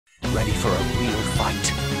ready for a real fight.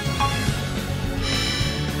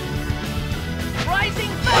 Rising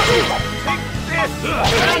Falcon! Take this!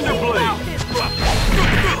 Thunderblade!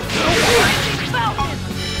 Rising Falcon!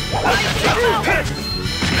 Rising Falcon!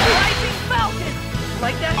 Rising Falcon!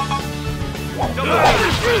 Like that?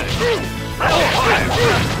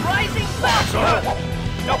 Rising Falcon!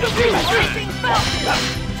 Rising Falcon!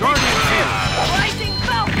 Rising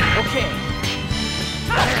Falcon! Okay.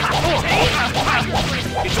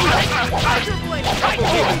 Tiger Blade!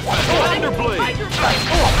 Thunderblade! You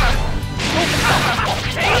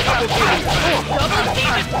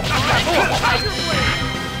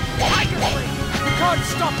can't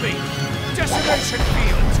stop me! Decimation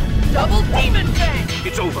field! Double Demon Fang!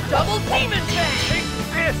 It's over. Double Demon Fang! Take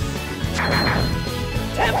this!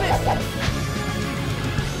 Tempest!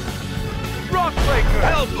 Rockbreaker!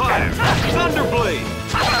 Hellfire! Thunderblade!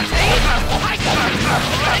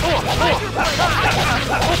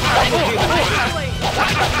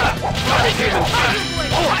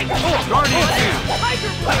 Guardian Field!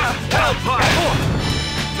 Hellfire!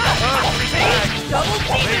 Double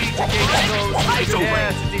Demon! It's over.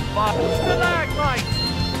 Stalagmite!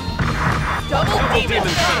 Double Double Demon!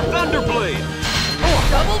 Demon Thunderblade!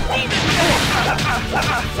 Double Demon!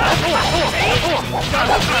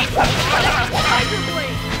 Tiger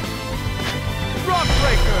Blade!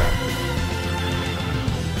 Rockbreaker!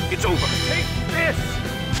 It's over. Take this!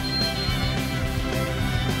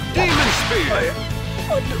 Demon Spear!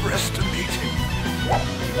 Underestimating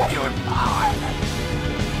your power.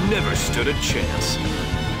 Never stood a chance.